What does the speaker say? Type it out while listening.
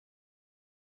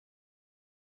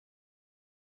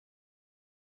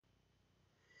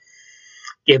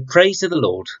Give praise to the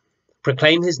Lord,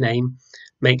 proclaim his name,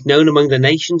 make known among the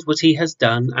nations what he has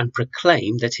done, and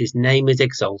proclaim that his name is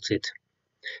exalted.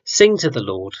 Sing to the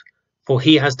Lord, for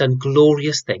he has done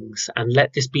glorious things, and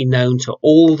let this be known to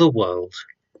all the world.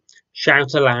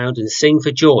 Shout aloud and sing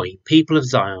for joy, people of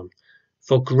Zion,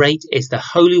 for great is the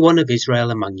Holy One of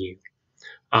Israel among you.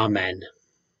 Amen.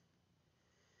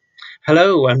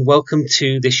 Hello and welcome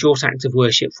to this short act of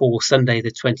worship for Sunday the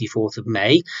 24th of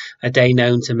May, a day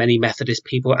known to many Methodist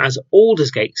people as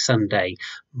Aldersgate Sunday.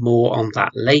 More on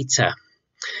that later.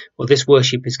 Well, this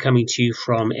worship is coming to you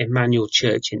from Emmanuel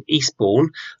Church in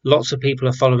Eastbourne. Lots of people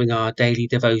are following our daily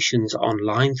devotions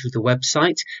online through the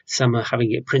website. Some are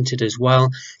having it printed as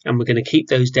well. And we're going to keep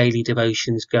those daily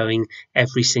devotions going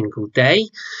every single day.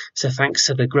 So thanks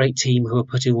to the great team who are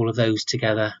putting all of those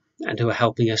together and who are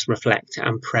helping us reflect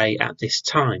and pray at this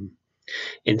time.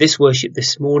 In this worship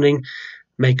this morning,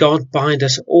 may God bind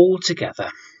us all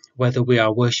together, whether we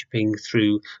are worshipping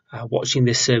through watching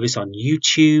this service on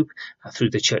YouTube, through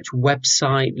the church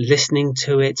website, listening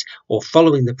to it, or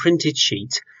following the printed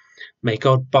sheet. May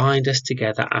God bind us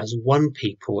together as one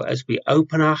people as we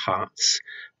open our hearts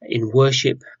in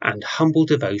worship and humble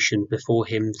devotion before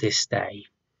him this day.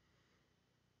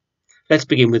 Let's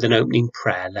begin with an opening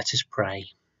prayer. Let us pray.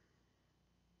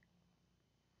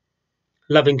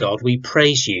 Loving God, we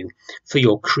praise you for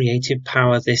your creative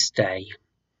power this day.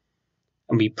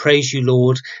 And we praise you,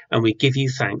 Lord, and we give you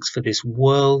thanks for this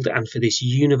world and for this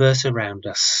universe around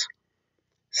us.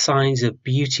 Signs of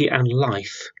beauty and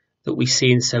life that we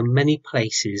see in so many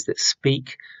places that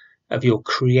speak of your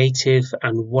creative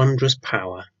and wondrous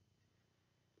power.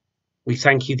 We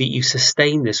thank you that you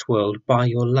sustain this world by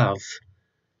your love,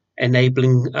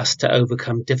 enabling us to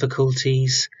overcome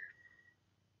difficulties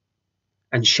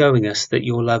and showing us that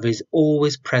your love is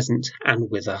always present and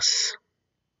with us.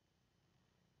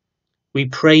 We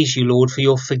praise you, Lord, for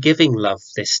your forgiving love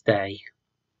this day.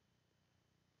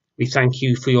 We thank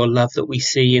you for your love that we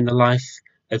see in the life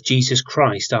of Jesus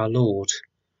Christ, our Lord,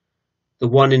 the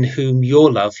one in whom your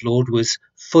love, Lord, was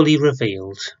fully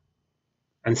revealed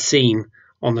and seen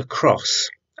on the cross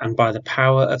and by the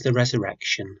power of the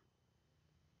resurrection.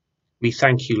 We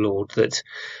thank you, Lord, that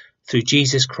through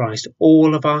Jesus Christ,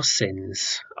 all of our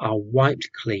sins are wiped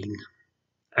clean,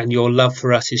 and your love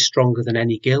for us is stronger than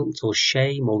any guilt or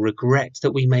shame or regret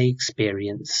that we may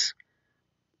experience,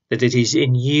 that it is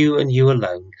in you and you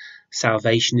alone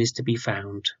salvation is to be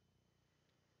found.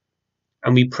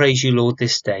 And we praise you, Lord,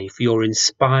 this day for your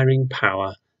inspiring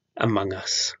power among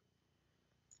us.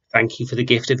 Thank you for the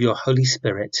gift of your Holy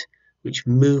Spirit, which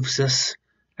moves us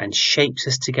and shapes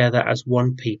us together as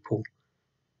one people.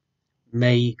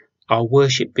 May our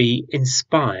worship be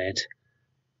inspired.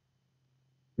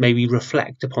 May we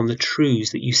reflect upon the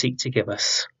truths that you seek to give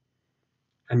us.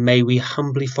 And may we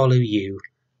humbly follow you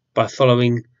by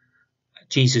following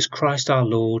Jesus Christ our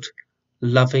Lord,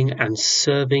 loving and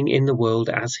serving in the world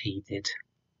as he did.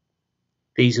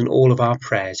 These and all of our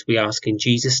prayers we ask in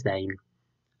Jesus' name.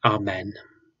 Amen.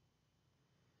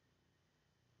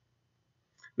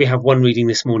 We have one reading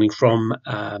this morning from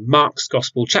Mark's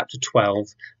Gospel, chapter 12,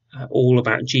 all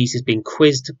about Jesus being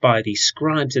quizzed by the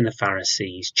scribes and the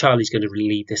Pharisees. Charlie's going to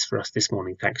lead this for us this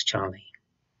morning. Thanks, Charlie.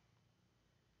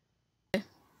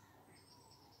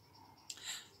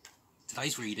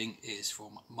 Today's reading is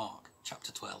from Mark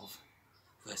chapter 12,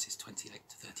 verses 28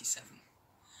 to 37,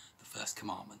 the first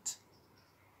commandment.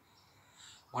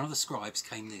 One of the scribes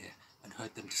came near and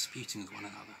heard them disputing with one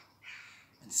another,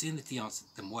 and seeing that he answered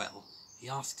them well, he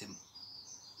asked him,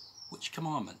 "Which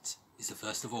commandment is the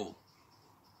first of all?"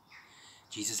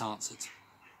 Jesus answered,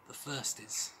 "The first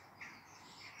is,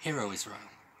 'Hear, O Israel,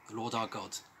 the Lord our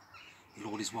God, the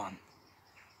Lord is one.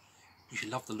 You should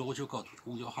love the Lord your God with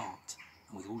all your heart,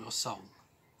 and with all your soul,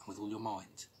 and with all your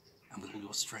mind, and with all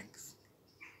your strength.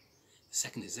 The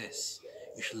second is this,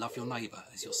 you should love your neighbour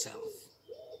as yourself.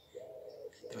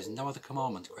 There is no other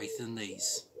commandment greater than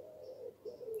these."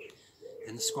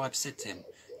 Then the scribe said to him,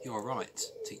 "You are right,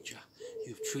 teacher.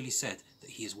 You have truly said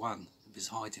that he is one, and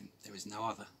beside him there is no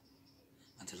other.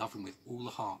 And to love him with all the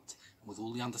heart, and with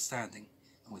all the understanding,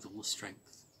 and with all the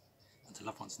strength, and to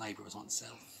love one's neighbour as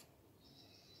oneself.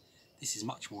 This is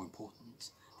much more important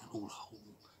than all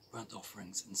whole burnt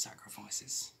offerings and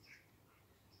sacrifices."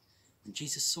 When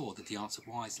Jesus saw that he answered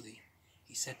wisely,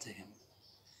 he said to him,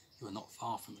 "You are not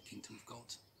far from the kingdom of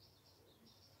God."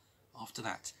 After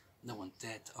that, no one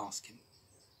dared to ask him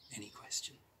any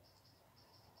question.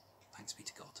 Thanks be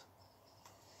to God.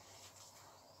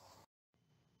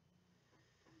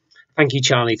 Thank you,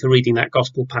 Charlie, for reading that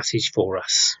gospel passage for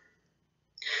us.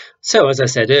 So, as I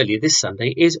said earlier, this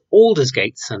Sunday is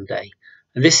Aldersgate Sunday,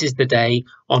 And this is the day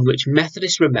on which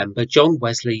Methodists remember John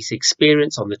Wesley's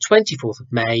experience on the 24th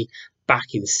of May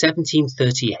back in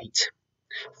 1738.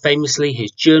 Famously,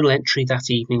 his journal entry that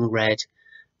evening read,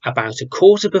 "About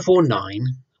 9:15,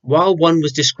 while one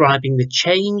was describing the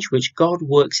change which God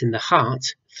works in the heart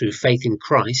through faith in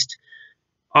Christ,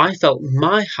 I felt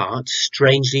my heart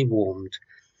strangely warmed.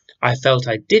 I felt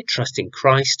I did trust in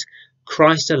Christ,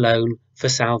 Christ alone for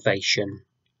salvation."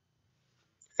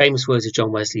 Famous words of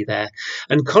John Wesley there.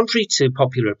 And contrary to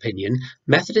popular opinion,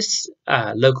 Methodists,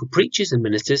 local preachers and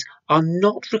ministers are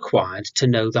not required to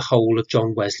know the whole of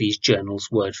John Wesley's journals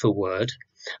word for word.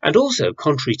 And also,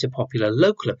 contrary to popular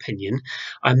local opinion,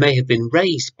 I may have been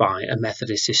raised by a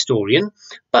Methodist historian,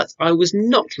 but I was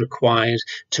not required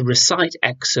to recite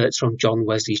excerpts from John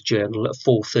Wesley's journal at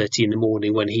 4:30 in the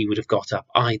morning when he would have got up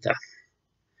either.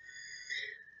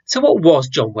 So what was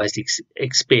John Wesley's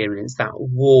experience that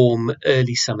warm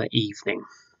early summer evening?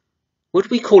 Would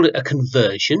we call it a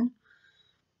conversion?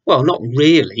 Well, not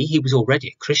really. He was already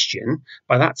a Christian.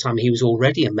 By that time, he was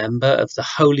already a member of the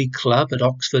Holy Club at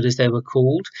Oxford, as they were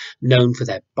called, known for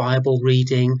their Bible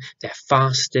reading, their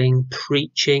fasting,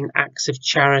 preaching, acts of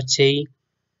charity.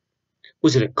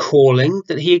 Was it a calling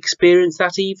that he experienced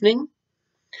that evening?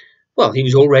 Well, he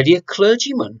was already a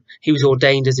clergyman. He was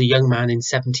ordained as a young man in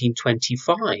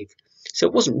 1725. So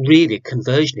it wasn't really a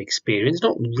conversion experience,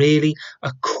 not really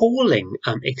a calling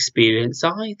experience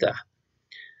either.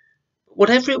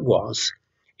 Whatever it was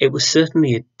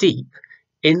certainly a deep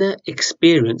inner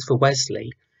experience for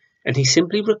Wesley, and he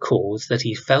simply records that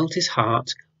he felt his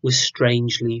heart was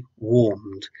strangely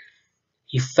warmed.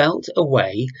 He felt a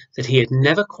way that he had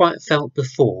never quite felt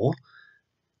before,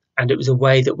 and it was a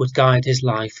way that would guide his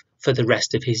life for the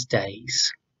rest of his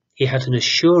days. He had an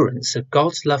assurance of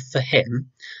God's love for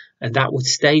him, and that would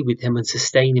stay with him and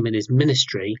sustain him in his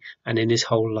ministry and in his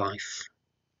whole life.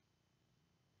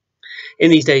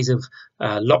 In these days of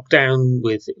lockdown,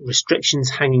 with restrictions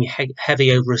hanging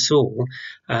heavy over us all,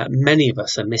 many of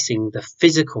us are missing the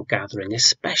physical gathering,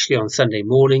 especially on Sunday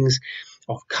mornings,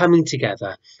 of coming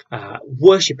together,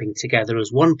 worshipping together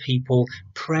as one people,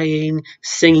 praying,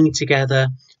 singing together,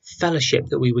 fellowship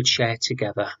that we would share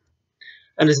together.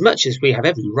 And as much as we have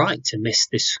every right to miss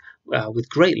this with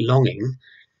great longing,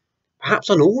 perhaps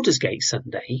on Aldersgate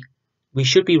Sunday, we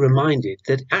should be reminded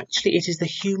that actually it is the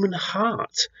human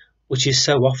heart which is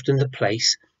so often the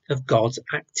place of God's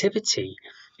activity.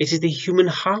 It is the human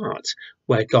heart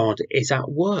where God is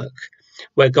at work,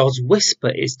 where God's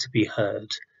whisper is to be heard,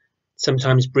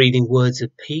 sometimes breathing words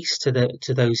of peace to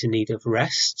those in need of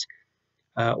rest,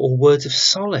 or words of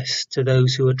solace to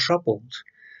those who are troubled.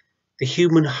 The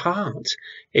human heart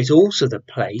is also the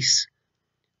place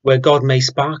where God may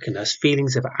spark in us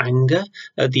feelings of anger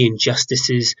at the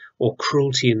injustices or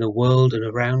cruelty in the world and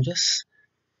around us,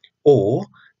 or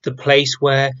the place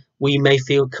where we may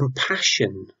feel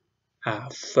compassion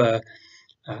for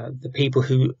the people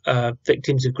who are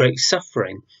victims of great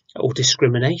suffering or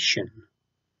discrimination.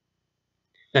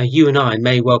 Now, you and I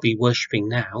may well be worshipping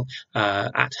now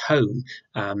at home,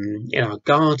 in our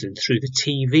garden, through the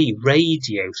TV,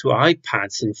 radio, through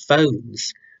iPads and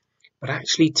phones. But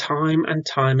actually, time and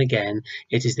time again,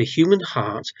 it is the human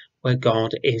heart where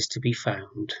God is to be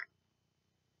found.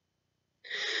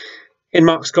 In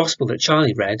Mark's Gospel that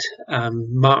Charly read,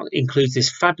 Mark includes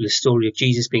this fabulous story of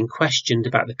Jesus being questioned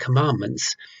about the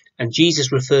commandments, and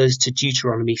Jesus refers to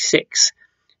Deuteronomy 6,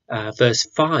 verse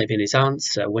 5 in his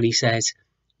answer when he says,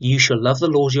 "You shall love the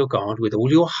Lord your God with all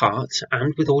your heart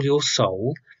and with all your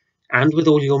soul and with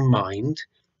all your mind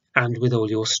and with all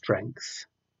your strength."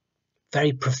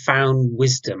 Very profound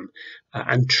wisdom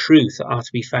and truth are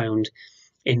to be found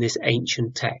in this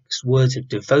ancient text. Words of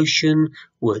devotion,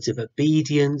 words of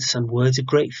obedience, and words of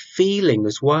great feeling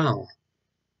as well.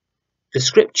 The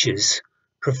scriptures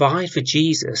provide for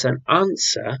Jesus an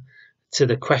answer to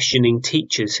the questioning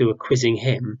teachers who are quizzing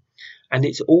him, and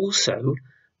it's also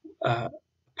a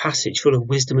passage full of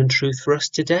wisdom and truth for us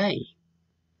today.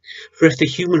 For if the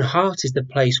human heart is the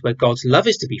place where God's love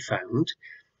is to be found,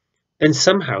 then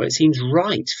somehow it seems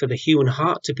right for the human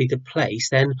heart to be the place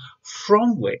then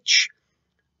from which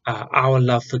our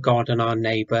love for God and our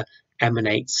neighbour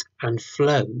emanates and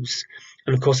flows.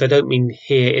 And of course, I don't mean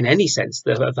here in any sense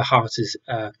of the heart as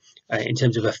in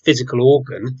terms of a physical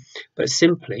organ, but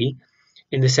simply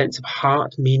in the sense of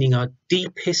heart meaning our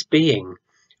deepest being,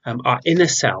 our inner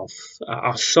self,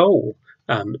 our soul,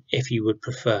 if you would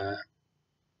prefer.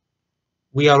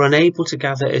 We are unable to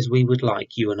gather as we would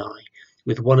like, you and I,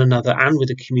 with one another and with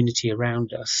the community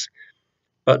around us.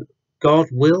 But God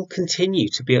will continue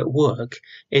to be at work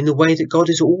in the way that God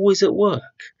is always at work.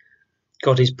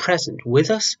 God is present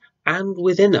with us and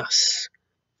within us.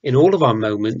 in all of our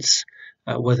moments,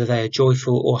 whether they are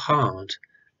joyful or hard.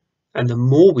 And the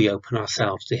more we open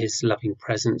ourselves to his loving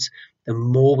presence, the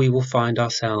more we will find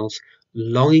ourselves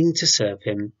longing to serve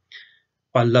him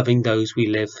by loving those we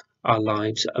live our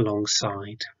lives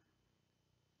alongside.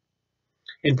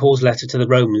 In Paul's letter to the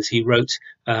Romans, he wrote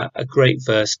a great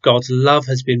verse: God's love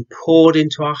has been poured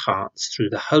into our hearts through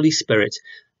the Holy Spirit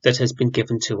that has been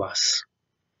given to us.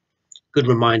 Good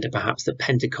reminder perhaps that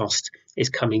Pentecost is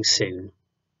coming soon.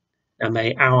 Now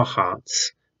may our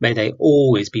hearts, may they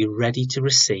always be ready to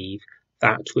receive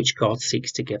that which God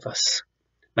seeks to give us.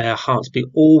 May our hearts be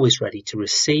always ready to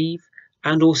receive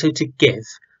and also to give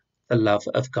the love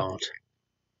of God.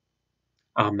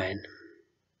 Amen.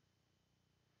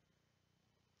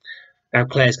 Now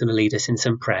Claire's going to lead us in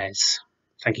some prayers.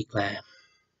 Thank you, Claire.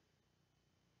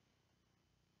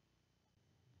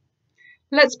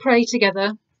 Let's pray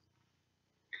together.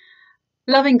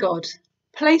 Loving God,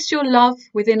 place your love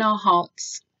within our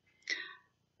hearts.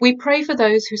 We pray for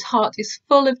those whose heart is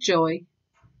full of joy,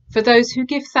 for those who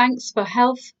give thanks for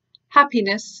health,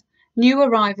 happiness, new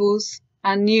arrivals,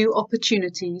 and new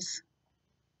opportunities.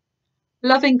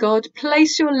 Loving God,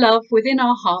 place your love within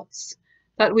our hearts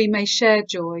that we may share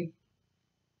joy.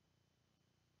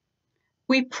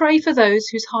 We pray for those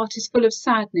whose heart is full of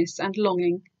sadness and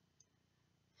longing,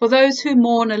 for those who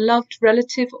mourn a loved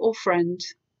relative or friend,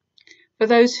 for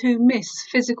those who miss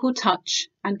physical touch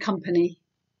and company,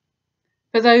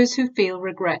 for those who feel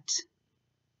regret.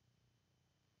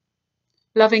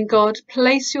 Loving God,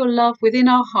 place your love within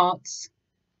our hearts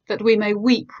that we may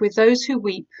weep with those who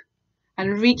weep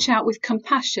and reach out with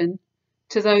compassion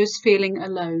to those feeling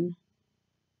alone.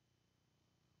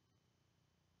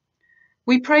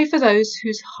 We pray for those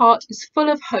whose heart is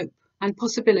full of hope and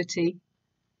possibility.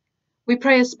 We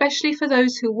pray especially for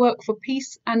those who work for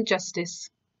peace and justice,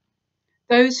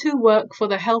 those who work for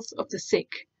the health of the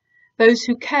sick, those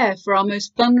who care for our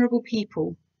most vulnerable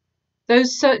people,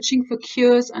 those searching for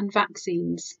cures and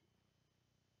vaccines.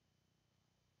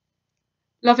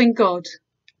 Loving God,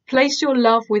 place your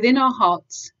love within our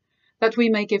hearts that we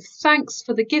may give thanks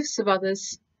for the gifts of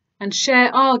others and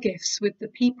share our gifts with the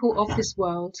people of this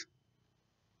world.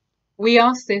 We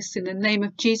ask this in the name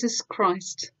of Jesus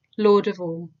Christ, Lord of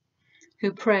all,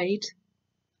 who prayed,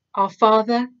 Our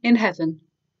Father in heaven,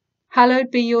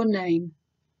 hallowed be your name.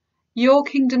 Your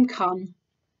kingdom come,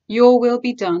 your will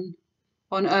be done,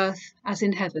 on earth as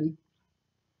in heaven.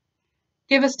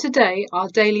 Give us today our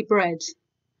daily bread.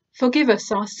 Forgive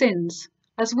us our sins,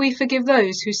 as we forgive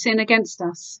those who sin against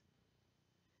us.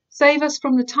 Save us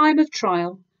from the time of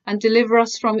trial, and deliver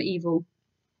us from evil.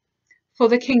 For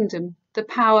the kingdom, the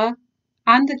power,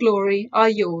 and the glory are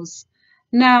yours,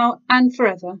 now and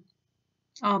forever.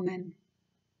 Amen.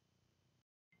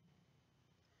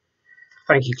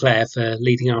 Thank you, Claire, for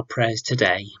leading our prayers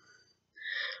today.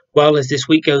 Well, as this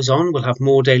week goes on, we'll have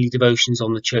more daily devotions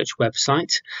on the church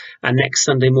website. And next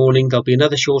Sunday morning, there'll be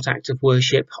another short act of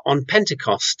worship on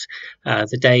Pentecost,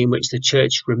 the day in which the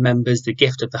church remembers the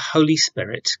gift of the Holy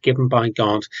Spirit given by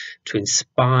God to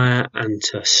inspire and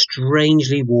to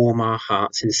strangely warm our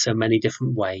hearts in so many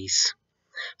different ways.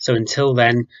 So until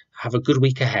then, have a good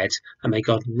week ahead, and may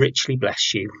God richly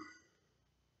bless you.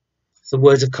 The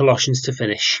words of Colossians to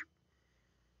finish.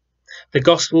 The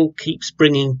gospel keeps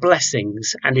bringing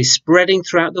blessings and is spreading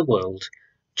throughout the world,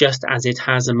 just as it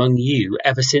has among you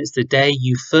ever since the day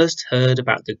you first heard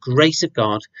about the grace of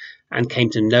God and came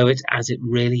to know it as it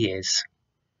really is.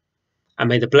 And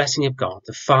may the blessing of God,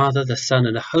 the Father, the Son,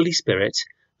 and the Holy Spirit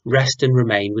rest and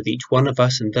remain with each one of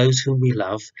us and those whom we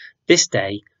love this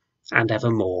day and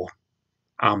evermore.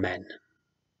 Amen.